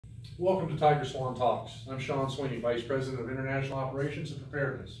Welcome to TigerSwan Talks. I'm Sean Sweeney, Vice President of International Operations and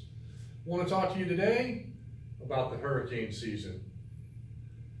Preparedness. I want to talk to you today about the hurricane season.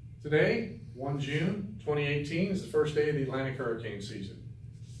 Today, 1 June 2018, is the first day of the Atlantic hurricane season.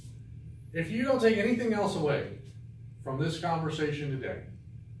 If you don't take anything else away from this conversation today,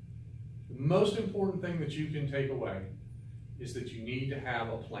 the most important thing that you can take away is that you need to have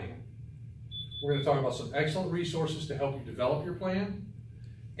a plan. We're going to talk about some excellent resources to help you develop your plan,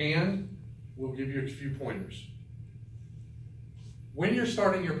 and we'll give you a few pointers. When you're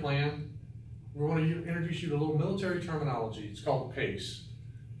starting your plan, we want to introduce you to a little military terminology. It's called PACE.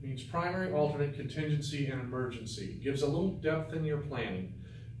 It means primary, alternate, contingency, and emergency. It gives a little depth in your planning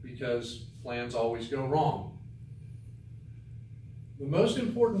because plans always go wrong. The most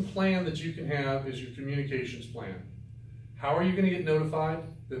important plan that you can have is your communications plan. How are you going to get notified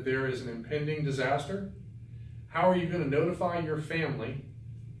that there is an impending disaster? How are you going to notify your family?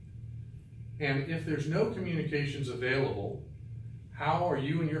 And if there's no communications available, how are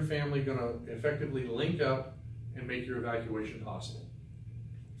you and your family going to effectively link up and make your evacuation possible?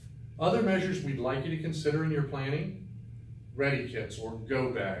 Other measures we'd like you to consider in your planning: ready kits or go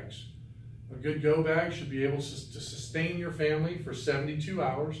bags. A good go bag should be able to sustain your family for 72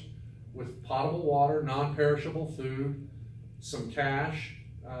 hours with potable water, non-perishable food, some cash,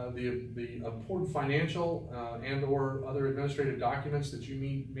 the important financial and or other administrative documents that you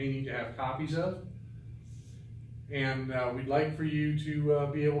may need to have copies of. And we'd like for you to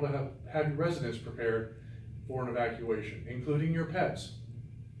be able to have your residents prepared for an evacuation, including your pets.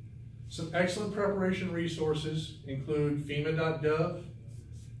 Some excellent preparation resources include FEMA.gov,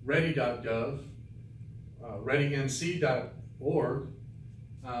 ready.gov, readync.org,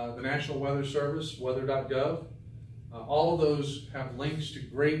 the National Weather Service, weather.gov. All of those have links to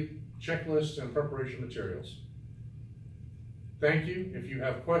great checklists and preparation materials. Thank you. If you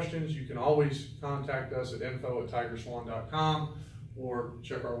have questions, you can always contact us at info@tigerswan.com or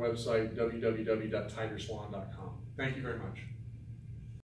check our website, www.tigerswan.com. Thank you very much.